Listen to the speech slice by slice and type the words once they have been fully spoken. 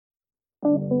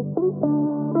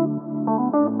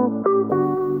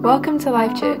Welcome to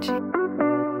Life Church.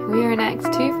 We are an Acts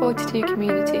 242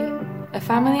 community, a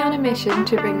family on a mission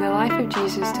to bring the life of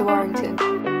Jesus to Warrington.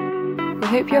 We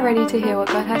hope you're ready to hear what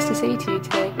God has to say to you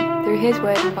today through His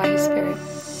Word and by His Spirit.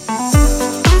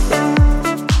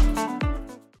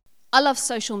 I love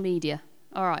social media.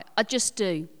 All right, I just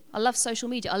do. I love social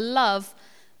media. I love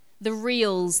the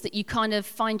reels that you kind of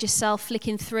find yourself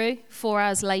flicking through 4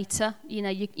 hours later. You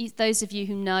know, those of you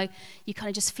who know, you kind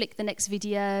of just flick the next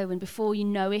video, and before you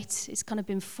know it, it's kind of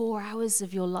been 4 hours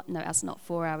of your life. No, that's not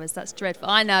 4 hours. That's dreadful.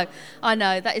 I know.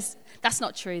 That's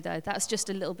not true, though. That's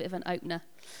just a little bit of an opener.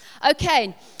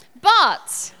 Okay,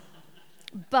 but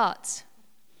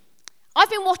I've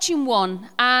been watching one,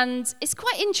 and it's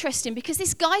quite interesting because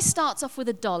this guy starts off with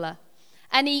 $1,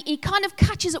 and he kind of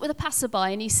catches up with a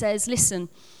passerby, and he says, listen,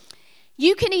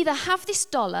 you can either have this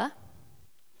 $1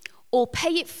 or pay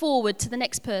it forward to the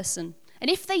next person.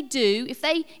 And if you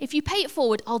pay it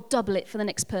forward, I'll double it for the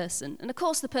next person. And of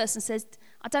course the person says,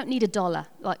 I don't need $1.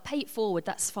 Like, pay it forward,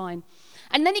 that's fine.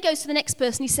 And then he goes to the next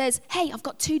person, he says, hey, I've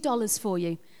got $2 for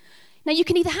you. Now you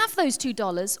can either have those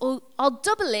 $2 or I'll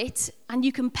double it and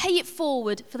you can pay it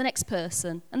forward for the next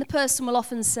person. And the person will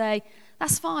often say,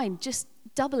 that's fine, just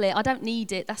double it, I don't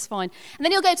need it, that's fine. And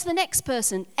then he'll go to the next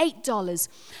person, $8.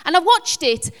 And I watched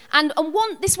it, and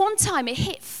this one time it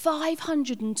hit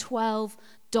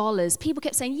 $512. People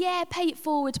kept saying, yeah, pay it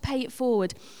forward.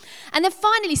 And then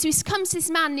finally, so he comes to this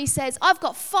man and he says, I've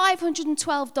got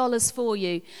 $512 for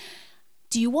you.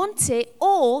 Do you want it?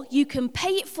 Or you can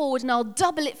pay it forward and I'll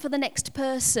double it for the next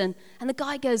person. And the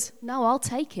guy goes, no, I'll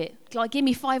take it. Like, give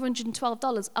me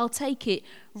 $512. I'll take it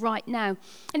right now.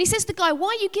 And he says to the guy,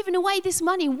 why are you giving away this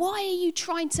money? Why are you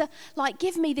trying to,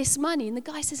 give me this money? And the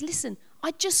guy says, listen,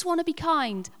 I just want to be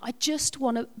kind. I just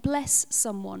want to bless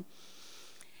someone.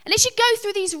 And as you go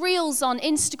through these reels on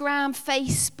Instagram,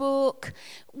 Facebook,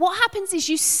 what happens is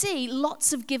you see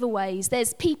lots of giveaways.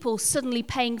 There's people suddenly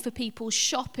paying for people's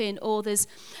shopping, or there's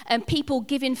people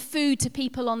giving food to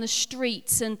people on the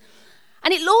streets. And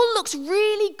it all looks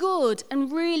really good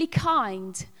and really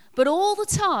kind. But all the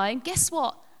time, guess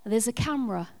what? There's a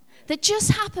camera that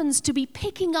just happens to be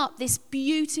picking up this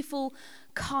beautiful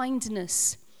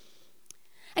kindness.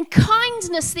 And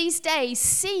kindness these days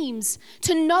seems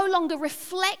to no longer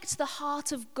reflect the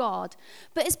heart of God,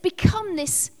 but has become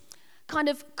this kind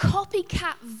of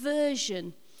copycat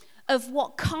version of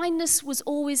what kindness was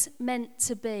always meant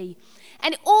to be.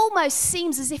 And it almost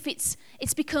seems as if it's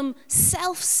become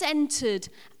self-centered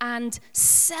and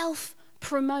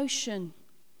self-promotion.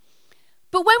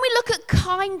 But when we look at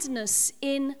kindness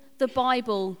in the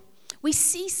Bible, we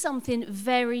see something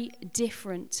very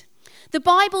different. The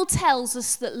Bible tells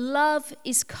us that love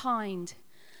is kind,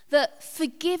 that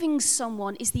forgiving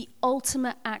someone is the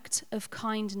ultimate act of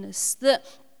kindness, that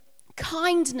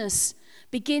kindness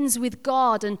begins with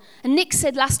God. And Nick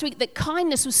said last week that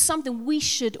kindness was something we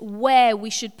should wear, we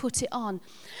should put it on.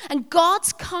 And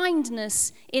God's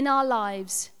kindness in our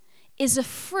lives is a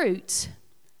fruit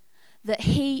that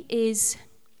He is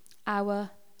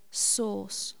our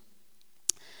source.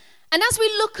 And as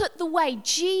we look at the way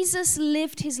Jesus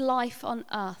lived His life on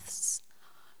earth,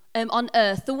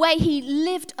 the way He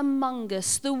lived among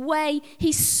us, the way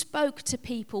He spoke to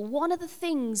people, one of the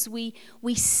things we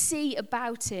see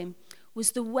about Him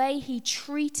was the way He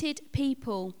treated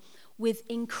people with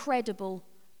incredible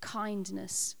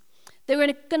kindness. There are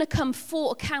going to come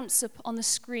 4 accounts up on the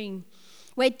screen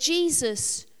where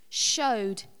Jesus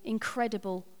showed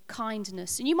incredible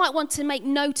kindness. And you might want to make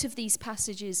note of these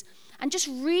passages and just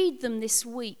read them this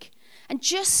week and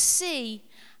just see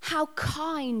how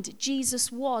kind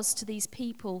Jesus was to these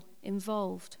people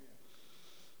involved.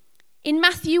 In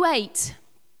Matthew 8,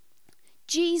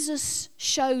 Jesus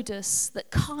showed us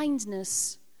that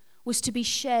kindness was to be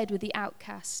shared with the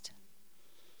outcast.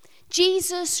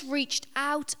 Jesus reached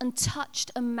out and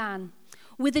touched a man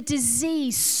with a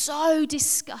disease so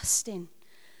disgusting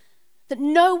that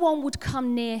no one would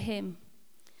come near him.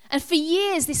 And for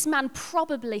years, this man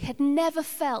probably had never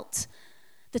felt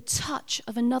the touch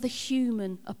of another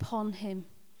human upon him.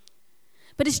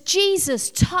 But as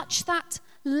Jesus touched that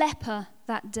leper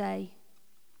that day,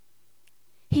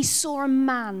 he saw a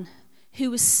man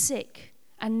who was sick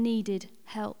and needed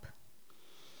help.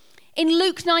 In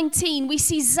Luke 19, we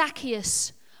see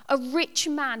Zacchaeus, a rich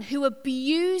man who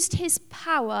abused his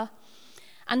power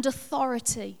and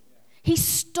authority. He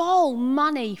stole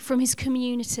money from his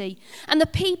community, and the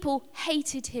people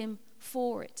hated him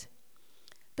for it.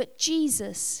 But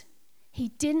Jesus, He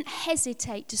didn't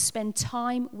hesitate to spend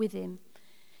time with him.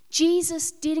 Jesus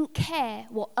didn't care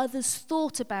what others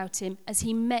thought about him as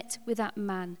He met with that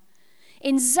man.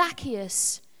 In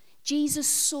Zacchaeus, Jesus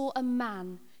saw a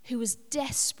man who was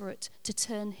desperate to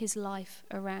turn his life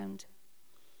around.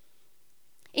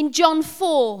 In John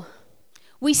 4,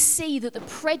 we see that the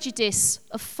prejudice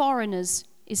of foreigners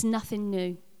is nothing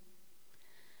new.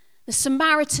 The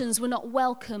Samaritans were not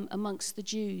welcome amongst the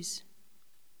Jews.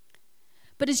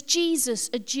 But as Jesus,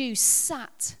 a Jew,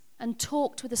 sat and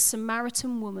talked with a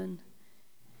Samaritan woman,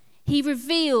 he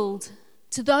revealed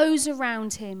to those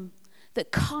around him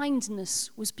that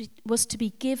kindness was to be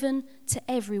given to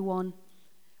everyone,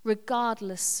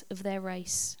 regardless of their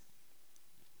race.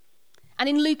 And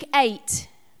in Luke 8,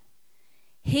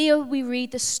 here we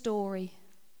read the story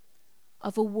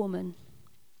of a woman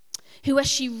who, as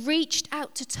she reached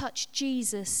out to touch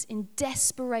Jesus in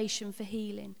desperation for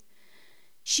healing,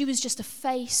 she was just a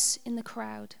face in the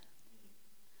crowd.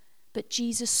 But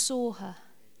Jesus saw her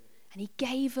and he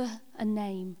gave her a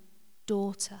name,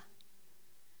 daughter,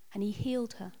 and he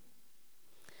healed her.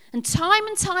 And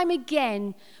time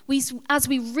again, as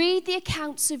we read the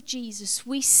accounts of Jesus,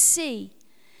 we see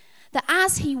that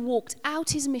as he walked out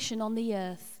his mission on the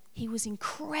earth, he was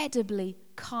incredibly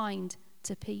kind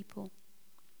to people.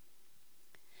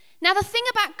 Now, the thing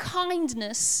about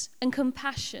kindness and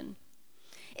compassion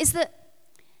is that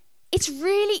it's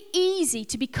really easy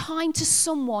to be kind to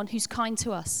someone who's kind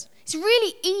to us. It's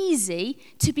really easy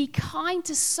to be kind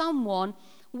to someone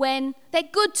when they're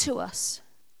good to us,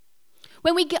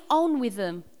 when we get on with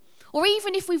them, or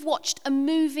even if we've watched a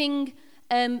moving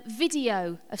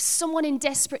video of someone in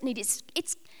desperate need.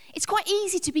 It's quite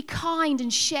easy to be kind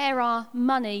and share our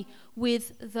money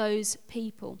with those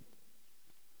people.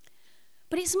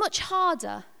 But it's much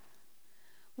harder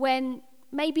when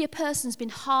maybe a person's been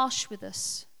harsh with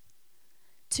us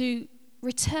to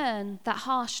return that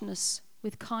harshness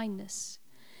with kindness.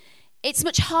 It's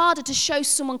much harder to show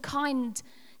someone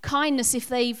kindness if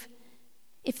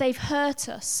they've hurt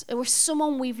us, or if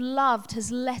someone we've loved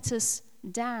has let us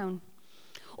down.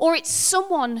 Or it's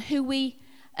someone who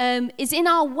is in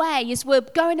our way as we're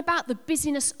going about the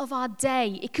busyness of our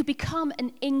day. It could become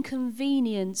an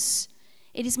inconvenience.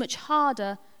 It is much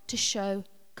harder to show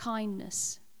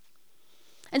kindness.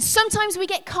 And sometimes we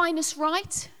get kindness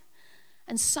right,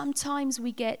 and sometimes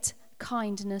we get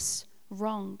kindness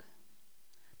wrong.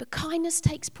 But kindness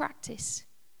takes practice.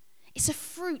 It's a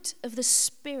fruit of the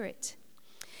Spirit.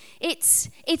 It's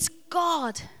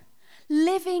God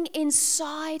living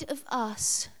inside of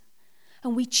us,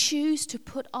 and we choose to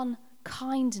put on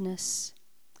kindness.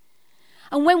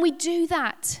 And when we do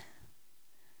that,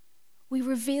 we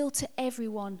reveal to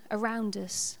everyone around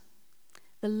us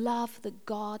the love that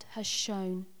God has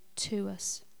shown to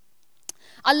us.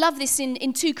 I love this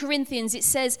in 2 Corinthians. It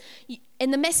says,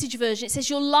 in the Message version, it says,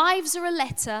 your lives are a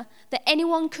letter that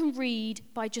anyone can read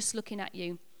by just looking at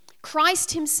you.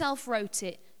 Christ himself wrote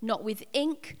it, not with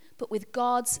ink, but with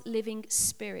God's living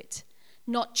Spirit,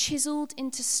 not chiseled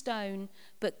into stone,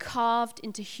 but carved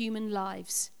into human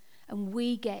lives. And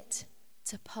we get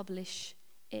to publish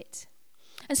it.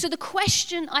 And so the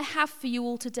question I have for you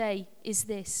all today is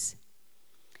this: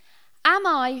 am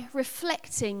I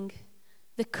reflecting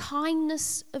the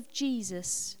kindness of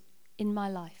Jesus in my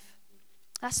life?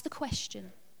 That's the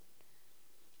question.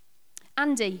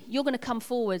 Andy, you're going to come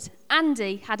forward.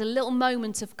 Andy had a little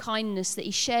moment of kindness that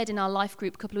he shared in our life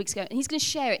group a couple of weeks ago, and he's going to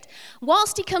share it.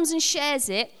 Whilst he comes and shares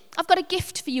it, I've got a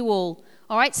gift for you all.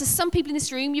 All right, so some people in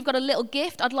this room, you've got a little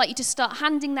gift. I'd like you to start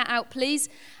handing that out, please,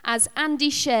 as Andy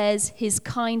shares his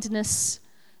kindness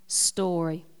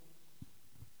story.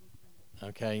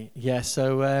 Okay, yeah,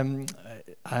 so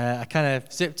I kind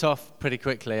of zipped off pretty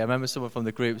quickly. I remember someone from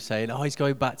the group saying, oh, he's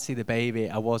going back to see the baby.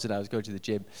 I was going to the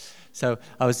gym. So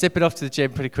I was zipping off to the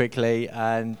gym pretty quickly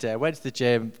and went to the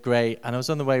gym, great. And I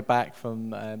was on the way back from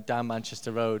down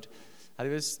Manchester Road. And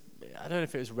it was, I don't know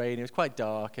if it was raining, it was quite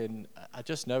dark. And I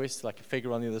just noticed like a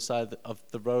figure on the other side of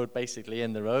the road, basically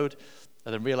in the road.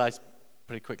 And then realized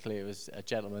pretty quickly it was a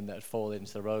gentleman that had fallen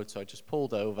into the road. So I just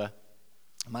pulled over.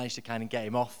 I managed to kind of get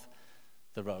him off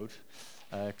the road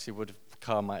because the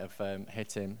car might have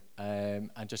hit him, and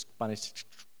just managed to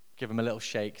give him a little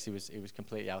shake because he was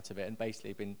completely out of it, and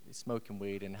basically been smoking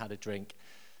weed and had a drink.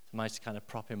 So managed to kind of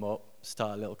prop him up,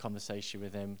 start a little conversation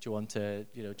with him. Would you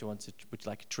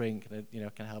like a drink? And,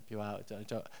 can I help you out?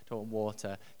 Don't want water.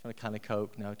 Do you want a can of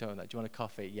Coke? No, don't want that. Do you want a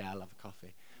coffee? Yeah, I'll have a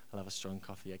coffee. I'll have a strong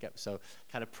coffee. So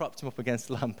kind of propped him up against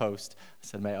the lamppost. I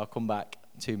said, mate, I'll come back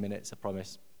 2 minutes, I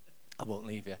promise. I won't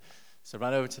leave you. So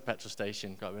ran over to the petrol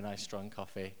station, got him a nice strong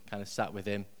coffee, kind of sat with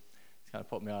him, kind of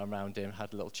put my arm around him,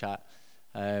 had a little chat.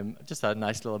 Just had a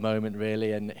nice little moment,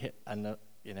 really, and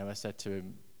I said to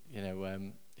him,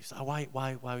 he said, oh, why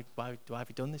have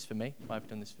you done this for me? Why have you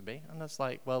done this for me? And I was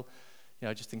like, well,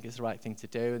 just think it's the right thing to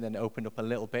do. And then it opened up a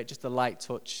little bit, just a light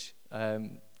touch,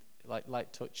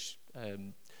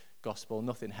 gospel,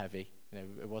 nothing heavy.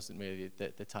 It wasn't really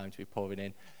the time to be pouring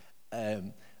in.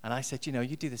 And I said,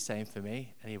 you do the same for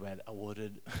me. And he went, I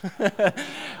wouldn't.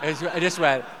 I just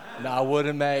went, no, I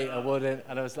wouldn't, mate, I wouldn't.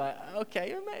 And I was like,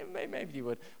 okay, maybe you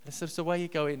would. And I said, so where are you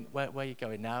going? Where are you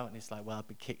going now? And he's like, well, I've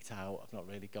been kicked out. I've not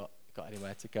really got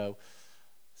anywhere to go.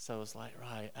 So I was like,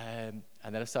 right. And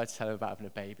then I started to tell him about having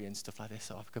a baby and stuff like this.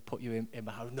 So I could put you in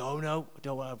my house. No,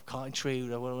 I can't intrude.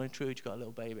 I don't want to intrude. You've got a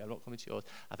little baby. I'm not coming to yours.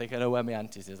 I think I know where my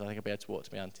auntie's is. I think I'll be able to walk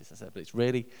to my auntie's. I said, but it's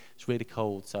really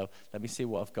cold. So let me see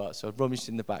what I've got. So I rummaged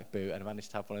in the back boot and I managed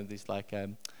to have one of these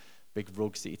big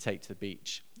rugs that you take to the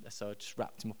beach. So I just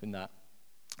wrapped him up in that.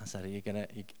 I said, are you gonna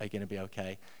be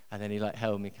okay? And then he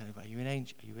held me, kind of, are you an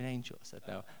angel? Are you an angel? I said,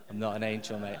 no, I'm not an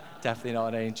angel, mate. Definitely not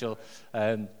an angel.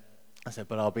 I said,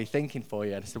 but I'll be thinking for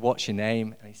you. And I said, what's your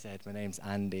name? And he said, my name's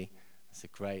Andy. I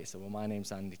said, great. I said, well, my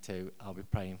name's Andy too. I'll be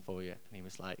praying for you. And he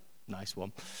was like, nice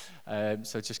one.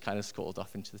 So just kind of scuttled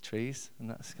off into the trees. And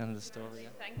that's kind of the story.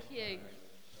 Thank you.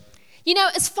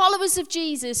 As followers of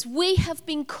Jesus, we have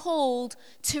been called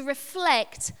to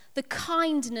reflect the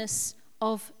kindness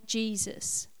of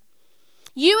Jesus.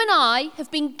 You and I have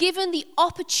been given the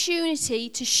opportunity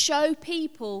to show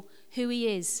people who he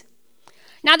is.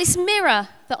 Now, this mirror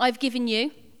that I've given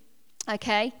you,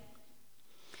 okay,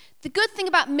 the good thing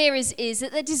about mirrors is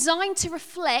that they're designed to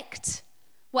reflect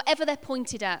whatever they're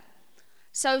pointed at.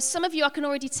 So some of you, I can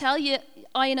already tell, you're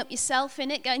eyeing up yourself in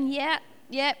it, going, yeah,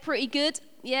 pretty good,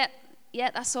 yeah,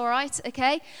 that's all right,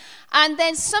 okay. And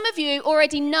then some of you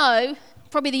already know,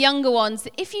 probably the younger ones,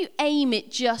 that if you aim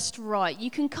it just right, you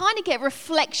can kind of get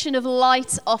reflection of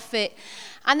light off it.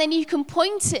 And then you can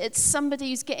point it at somebody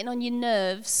who's getting on your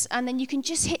nerves, and then you can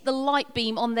just hit the light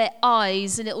beam on their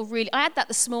eyes, and it'll really... I had that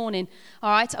this morning,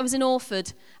 all right? I was in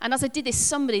Orford, and as I did this,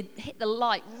 somebody hit the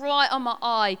light right on my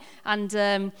eye. And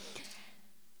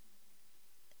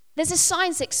there's a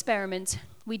science experiment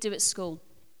we do at school.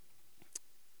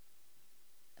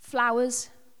 Flowers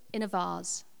in a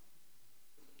vase.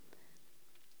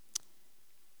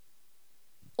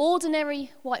 Ordinary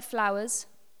white flowers.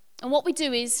 And what we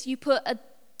do is you put a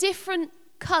different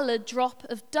coloured drop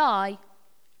of dye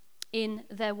in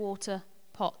their water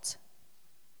pot.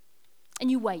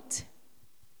 And you wait.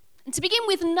 And to begin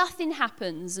with, nothing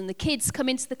happens. And the kids come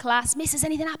into the class, Miss, has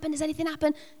anything happened? Has anything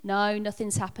happened? No,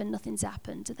 nothing's happened.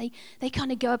 And they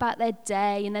kind of go about their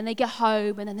day, and then they go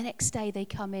home, and then the next day they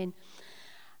come in.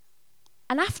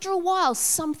 And after a while,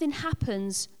 something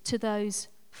happens to those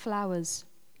flowers.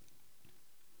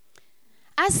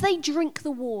 As they drink the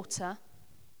water,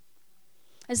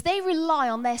 as they rely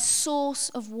on their source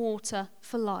of water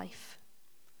for life,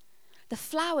 the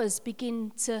flowers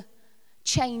begin to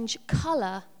change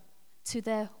colour to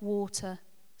their water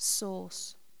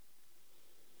source.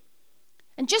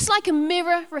 And just like a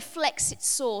mirror reflects its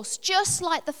source, just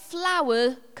like the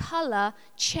flower colour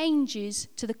changes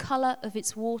to the colour of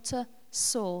its water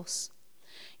source,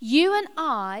 you and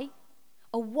I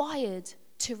are wired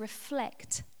to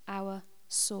reflect our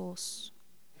source.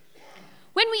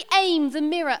 When we aim the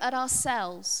mirror at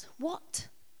ourselves, what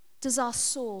does our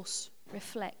source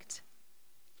reflect?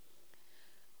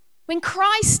 When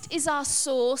Christ is our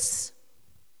source,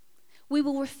 we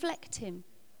will reflect him.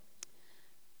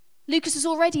 Lucas has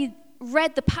already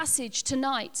read the passage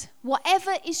tonight.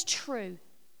 Whatever is true,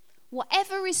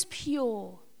 whatever is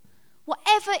pure,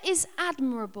 whatever is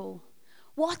admirable,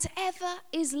 whatever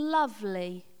is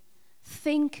lovely,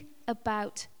 think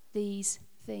about these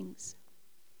things.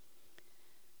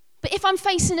 But if I'm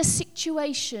facing a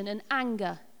situation and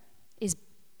anger is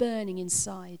burning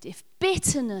inside, if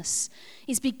bitterness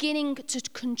is beginning to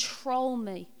control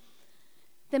me,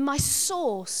 then my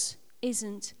source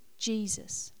isn't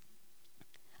Jesus.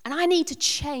 And I need to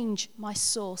change my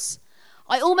source.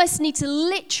 I almost need to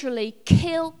literally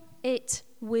kill it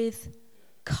with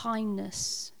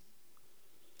kindness.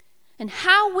 And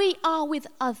how we are with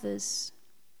others,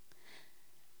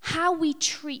 how we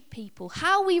treat people,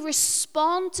 how we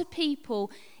respond to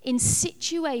people in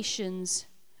situations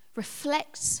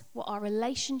reflects what our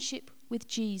relationship with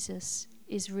Jesus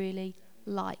is really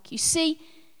like. You see,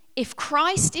 if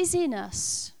Christ is in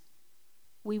us,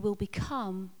 we will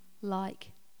become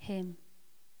like him.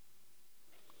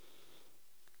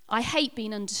 I hate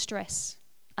being under stress.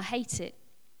 I hate it.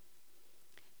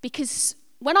 Because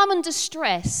when I'm under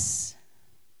stress,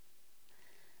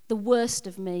 the worst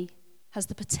of me has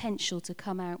the potential to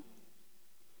come out.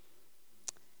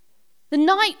 The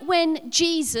night when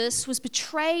Jesus was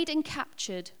betrayed and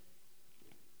captured,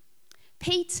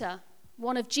 Peter,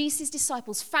 one of Jesus'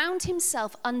 disciples, found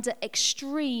himself under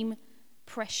extreme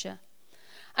pressure.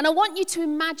 And I want you to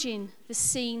imagine the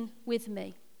scene with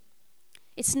me.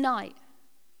 It's night.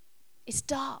 It's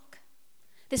dark.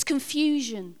 There's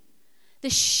confusion.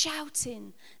 There's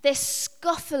shouting. There's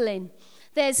scuffling.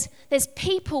 There's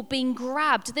people being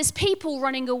grabbed. There's people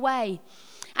running away.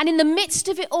 And in the midst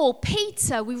of it all,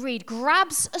 Peter, we read,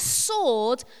 grabs a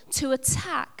sword to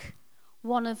attack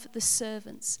one of the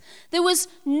servants. There was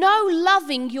no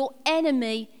loving your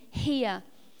enemy here.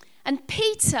 And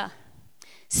Peter,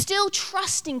 still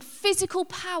trusting physical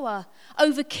power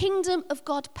over kingdom of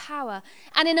God power,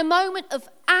 and in a moment of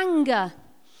anger,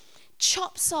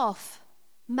 chops off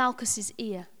Malchus's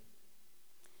ear.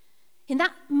 In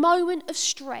that moment of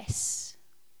stress,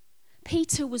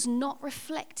 Peter was not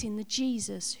reflecting the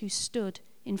Jesus who stood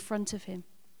in front of him.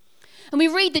 And we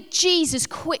read that Jesus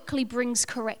quickly brings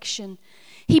correction.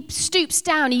 He stoops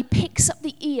down, he picks up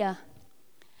the ear,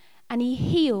 and he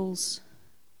heals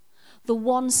the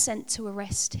one sent to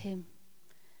arrest him.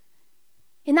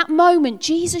 In that moment,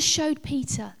 Jesus showed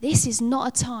Peter, this is not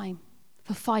a time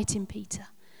for fighting Peter.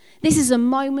 This is a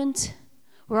moment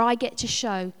where I get to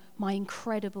show my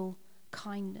incredible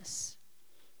kindness.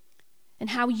 And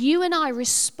how you and I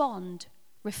respond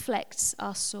reflects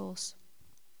our source.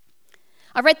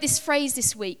 I read this phrase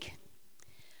this week.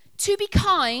 To be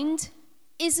kind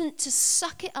isn't to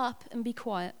suck it up and be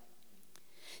quiet.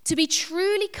 To be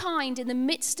truly kind in the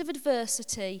midst of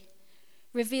adversity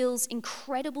reveals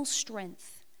incredible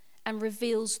strength and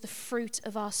reveals the fruit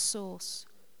of our source.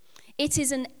 It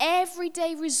is an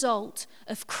everyday result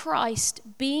of Christ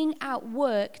being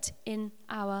outworked in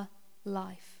our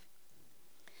life.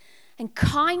 And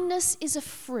kindness is a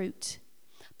fruit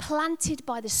planted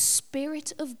by the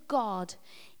Spirit of God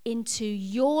into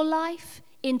your life,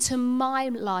 into my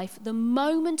life, the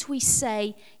moment we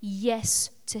say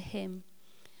yes to him.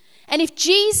 And if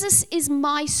Jesus is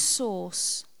my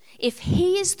source, if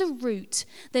he is the root,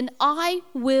 then I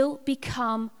will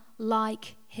become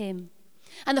like him.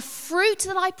 And the fruit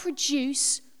that I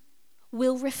produce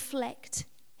will reflect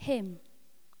him.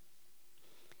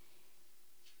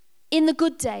 In the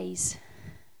good days,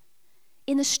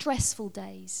 in the stressful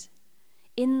days,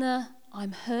 in the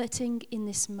I'm hurting in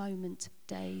this moment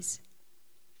days,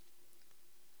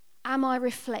 am I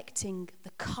reflecting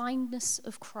the kindness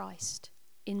of Christ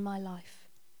in my life?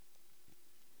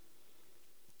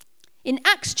 In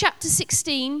Acts chapter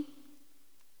 16,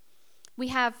 we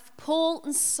have Paul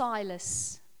and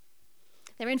Silas.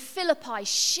 They're in Philippi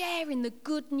sharing the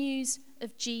good news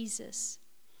of Jesus.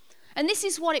 And this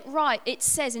is what it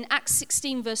says in Acts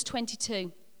 16 verse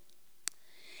 22.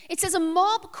 It says, a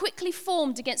mob quickly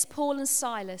formed against Paul and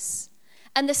Silas,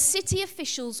 and the city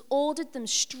officials ordered them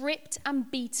stripped and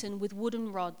beaten with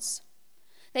wooden rods.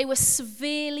 They were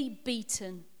severely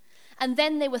beaten, and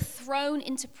then they were thrown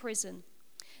into prison.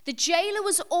 The jailer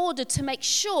was ordered to make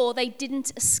sure they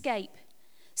didn't escape.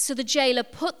 So the jailer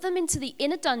put them into the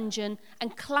inner dungeon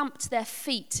and clamped their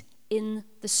feet in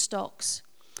the stocks.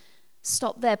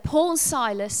 Stop there. Paul and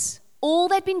Silas, all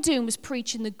they'd been doing was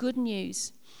preaching the good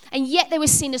news. And yet they were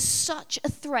seen as such a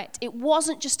threat. It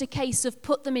wasn't just a case of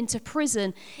put them into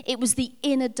prison. It was the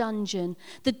inner dungeon.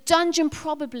 The dungeon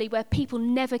probably where people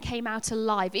never came out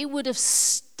alive. It would have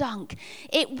stunk.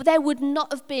 There would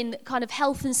not have been kind of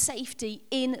health and safety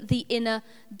in the inner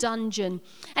dungeon.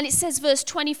 And it says, verse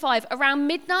 25, around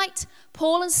midnight,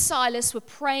 Paul and Silas were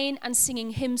praying and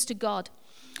singing hymns to God.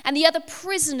 And the other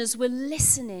prisoners were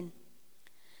listening.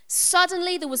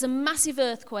 Suddenly there was a massive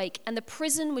earthquake and the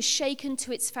prison was shaken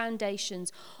to its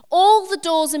foundations. All the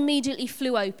doors immediately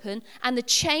flew open and the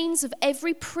chains of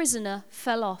every prisoner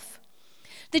fell off.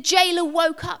 The jailer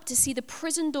woke up to see the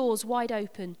prison doors wide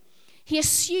open. He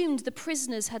assumed the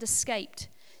prisoners had escaped,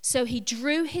 so he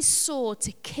drew his sword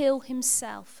to kill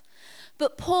himself.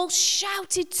 But Paul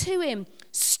shouted to him,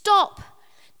 "Stop!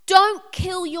 Don't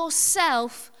kill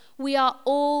yourself. We are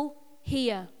all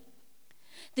here."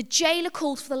 The jailer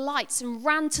called for the lights and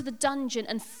ran to the dungeon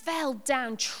and fell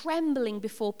down trembling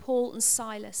before Paul and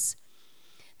Silas.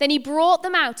 Then he brought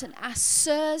them out and asked,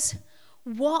 "Sirs,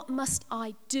 what must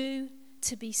I do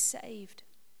to be saved?"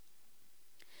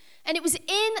 And it was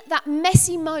in that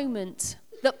messy moment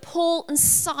that Paul and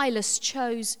Silas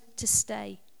chose to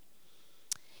stay.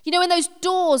 You know, when those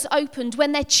doors opened,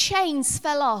 when their chains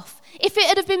fell off, if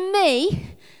it had been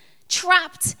me,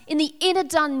 trapped in the inner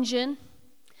dungeon,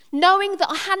 knowing that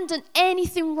I hadn't done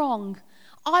anything wrong,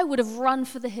 I would have run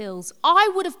for the hills. I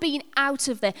would have been out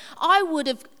of there. I would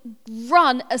have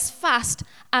run as fast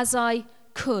as I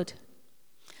could.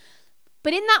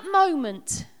 But in that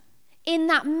moment, in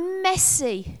that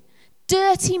messy,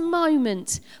 dirty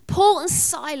moment, Paul and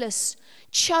Silas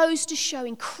chose to show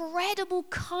incredible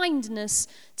kindness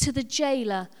to the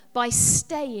jailer by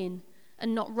staying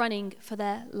and not running for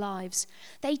their lives.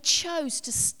 They chose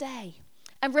to stay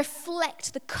and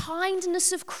reflect the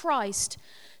kindness of Christ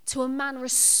to a man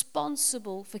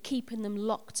responsible for keeping them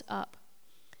locked up.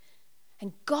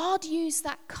 And God used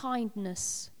that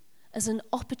kindness as an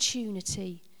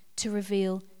opportunity to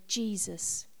reveal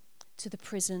Jesus to the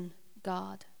prison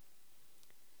guard.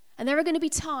 And there are going to be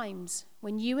times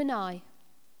when you and I,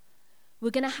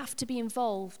 we're going to have to be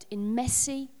involved in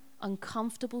messy,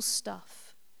 uncomfortable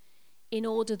stuff in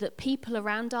order that people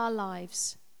around our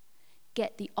lives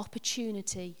get the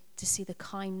opportunity to see the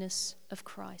kindness of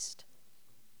Christ.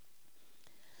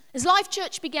 As Life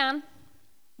Church began,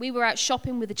 we were out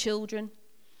shopping with the children.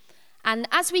 And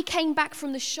as we came back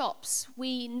from the shops,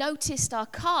 we noticed our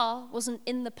car wasn't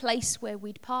in the place where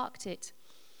we'd parked it.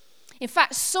 In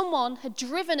fact, someone had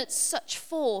driven at such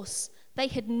force, they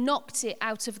had knocked it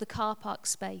out of the car park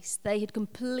space. They had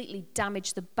completely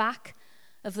damaged the back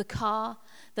of the car.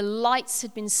 The lights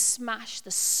had been smashed.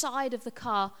 The side of the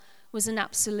car was an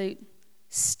absolute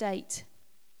state.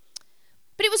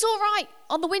 But it was all right.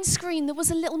 On the windscreen, there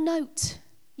was a little note.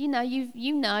 You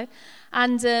know.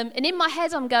 And in my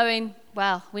head, I'm going,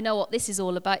 well, we know what this is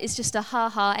all about. It's just a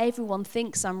ha-ha. Everyone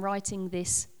thinks I'm writing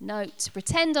this note to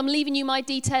pretend I'm leaving you my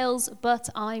details, but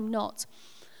I'm not.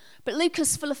 But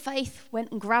Lucas, full of faith,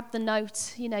 went and grabbed the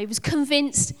note. He was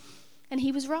convinced, and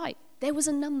he was right. There was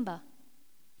a number.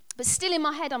 But still in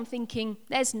my head, I'm thinking,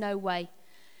 there's no way.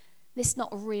 This is not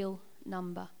a real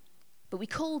number. But we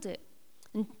called it.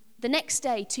 And the next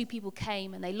day, 2 people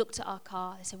came and they looked at our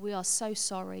car. They said, we are so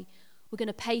sorry. We're going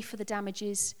to pay for the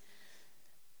damages.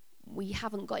 We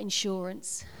haven't got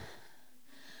insurance.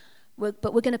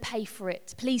 But we're going to pay for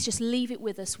it. Please just leave it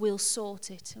with us. We'll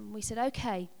sort it. And we said,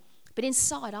 okay. But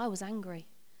inside, I was angry.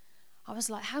 I was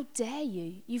like, how dare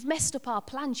you? You've messed up our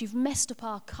plans. You've messed up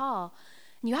our car.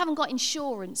 And you haven't got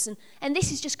insurance. And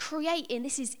this is just creating,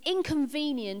 this is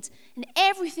inconvenient. And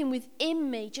everything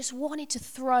within me just wanted to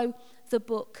throw the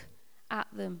book at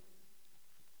them.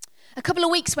 A couple of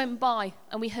weeks went by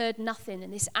and we heard nothing.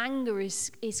 And this anger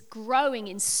is growing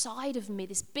inside of me,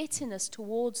 this bitterness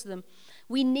towards them.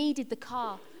 We needed the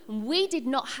car. And we did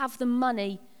not have the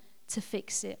money to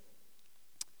fix it.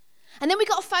 And then we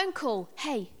got a phone call.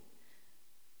 Hey,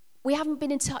 we haven't been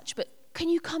in touch, but can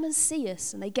you come and see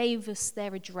us? And they gave us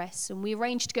their address, and we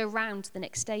arranged to go round the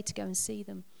next day to go and see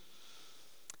them.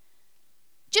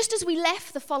 Just as we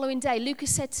left the following day,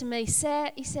 Lucas said to me,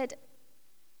 Sarah, he said,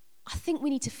 I think we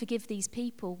need to forgive these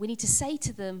people. We need to say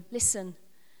to them, listen,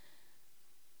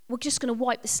 we're just going to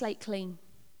wipe the slate clean.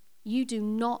 You do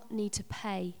not need to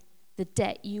pay the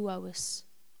debt you owe us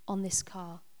on this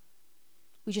car.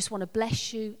 We just want to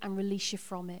bless you and release you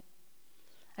from it.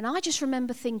 And I just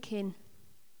remember thinking,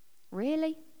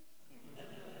 really?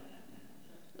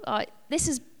 This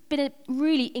has been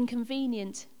really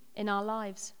inconvenient in our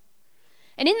lives.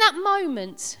 And in that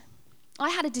moment, I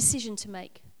had a decision to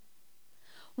make.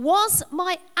 Was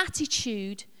my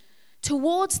attitude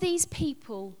towards these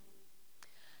people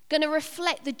going to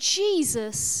reflect the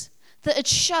Jesus that had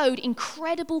showed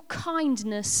incredible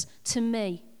kindness to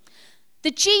me? The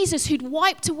Jesus who'd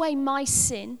wiped away my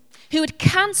sin, who had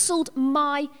cancelled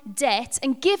my debt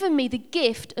and given me the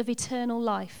gift of eternal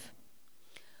life?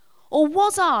 Or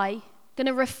was I going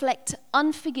to reflect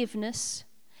unforgiveness,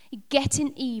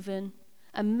 getting even,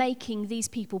 and making these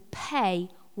people pay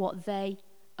what they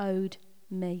owed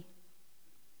me?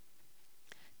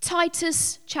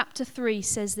 Titus chapter 3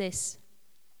 says this: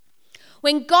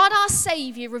 when God our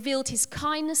Saviour revealed his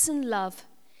kindness and love,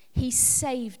 he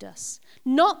saved us,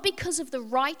 not because of the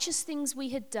righteous things we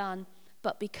had done,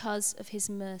 but because of his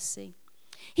mercy.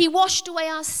 He washed away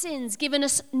our sins, giving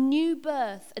us new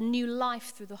birth and new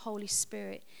life through the Holy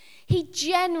Spirit. He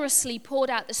generously poured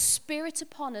out the Spirit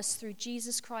upon us through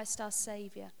Jesus Christ our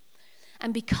Saviour.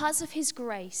 And because of his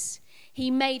grace,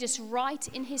 he made us right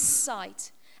in his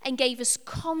sight and gave us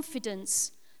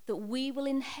confidence that we will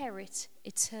inherit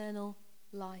eternal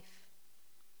life.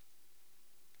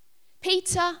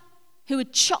 Peter, who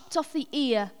had chopped off the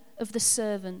ear of the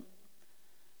servant,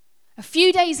 a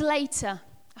few days later,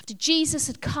 after Jesus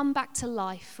had come back to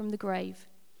life from the grave,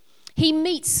 he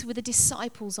meets with the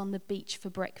disciples on the beach for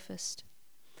breakfast.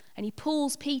 And he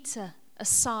pulls Peter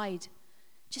aside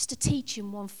just to teach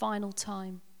him one final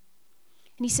time.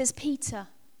 And he says, Peter,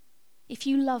 if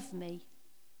you love me,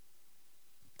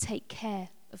 take care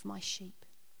of my sheep.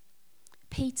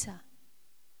 Peter,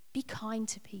 be kind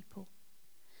to people.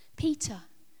 Peter,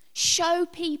 show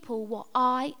people what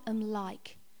I am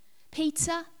like.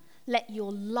 Peter, let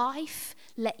your life,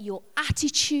 let your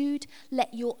attitude,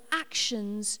 let your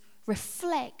actions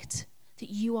reflect that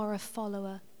you are a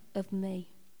follower of me.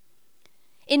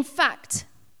 In fact,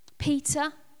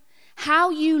 Peter, how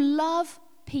you love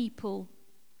people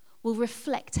will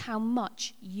reflect how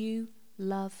much you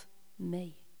love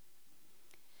me.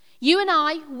 You and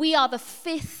I, we are the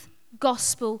fifth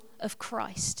gospel of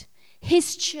Christ,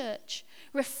 his church,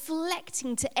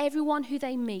 reflecting to everyone who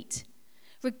they meet,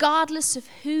 regardless of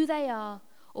who they are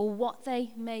or what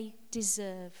they may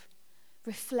deserve,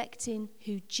 reflecting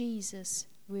who Jesus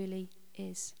really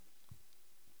is.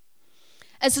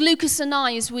 As Lucas and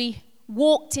I, as we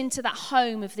walked into that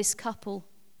home of this couple,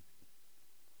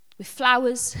 with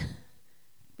flowers,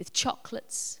 with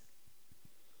chocolates,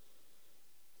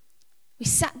 we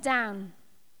sat down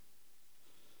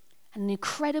and an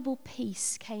incredible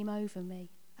peace came over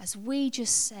me as we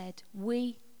just said,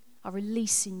 we are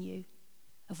releasing you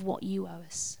of what you owe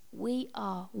us. We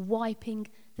are wiping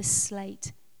the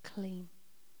slate clean.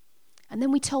 And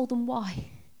then we told them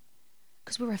why.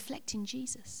 Because we're reflecting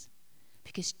Jesus.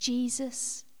 Because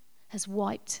Jesus has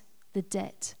wiped the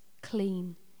debt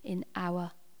clean in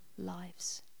our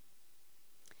lives.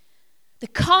 The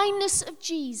kindness of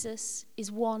Jesus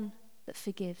is one that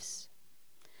forgives.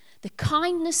 The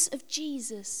kindness of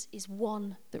Jesus is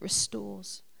one that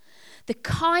restores. The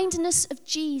kindness of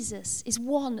Jesus is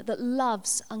one that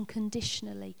loves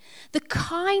unconditionally. The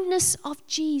kindness of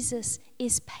Jesus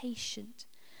is patient.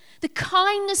 The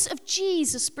kindness of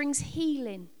Jesus brings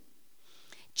healing.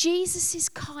 Jesus'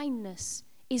 kindness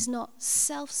is not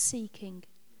self-seeking,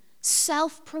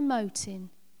 self-promoting,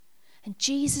 and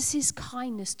Jesus'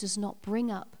 kindness does not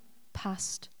bring up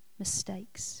past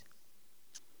mistakes.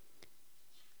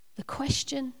 The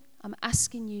question I'm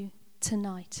asking you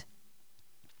tonight,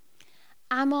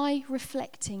 am I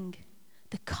reflecting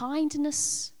the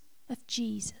kindness of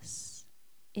Jesus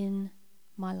in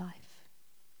my life?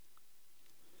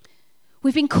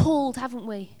 We've been called, haven't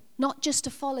we, not just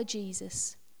to follow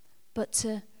Jesus, but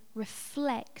to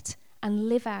reflect and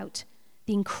live out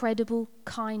the incredible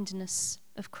kindness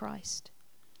of Christ.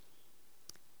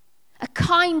 A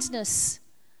kindness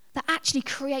that actually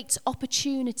creates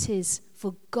opportunities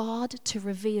for God to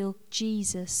reveal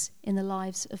Jesus in the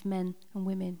lives of men and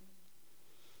women.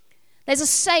 There's a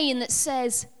saying that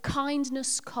says,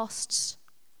 kindness costs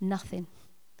nothing.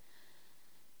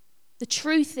 The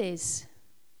truth is,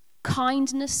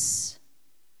 kindness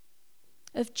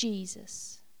of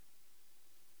Jesus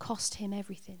cost him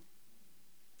everything.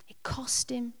 It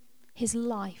cost him his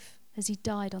life as he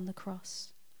died on the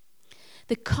cross.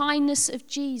 The kindness of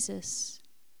Jesus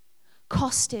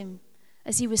cost him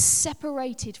as he was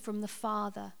separated from the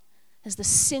Father, as the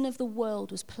sin of the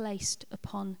world was placed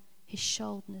upon his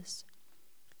shoulders.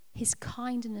 His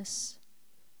kindness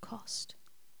cost.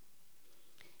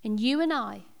 And you and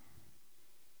I,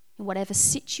 in whatever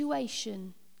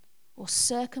situation or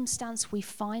circumstance we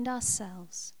find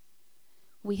ourselves,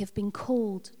 we have been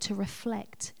called to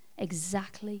reflect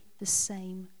exactly the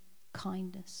same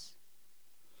kindness.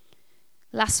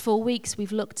 Last 4 weeks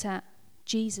we've looked at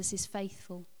Jesus is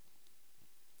faithful.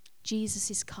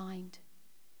 Jesus is kind.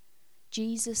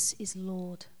 Jesus is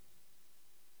Lord.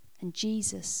 And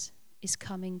Jesus is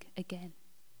coming again.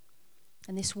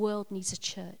 And this world needs a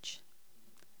church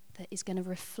that is going to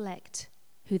reflect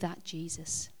who that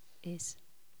Jesus is.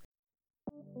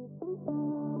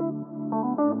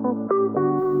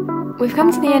 We've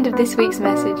come to the end of this week's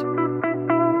message.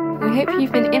 We hope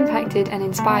you've been impacted and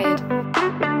inspired.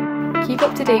 Keep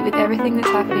up to date with everything that's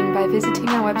happening by visiting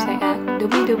our website at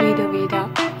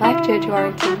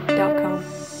www.lifechurchwarrington.com.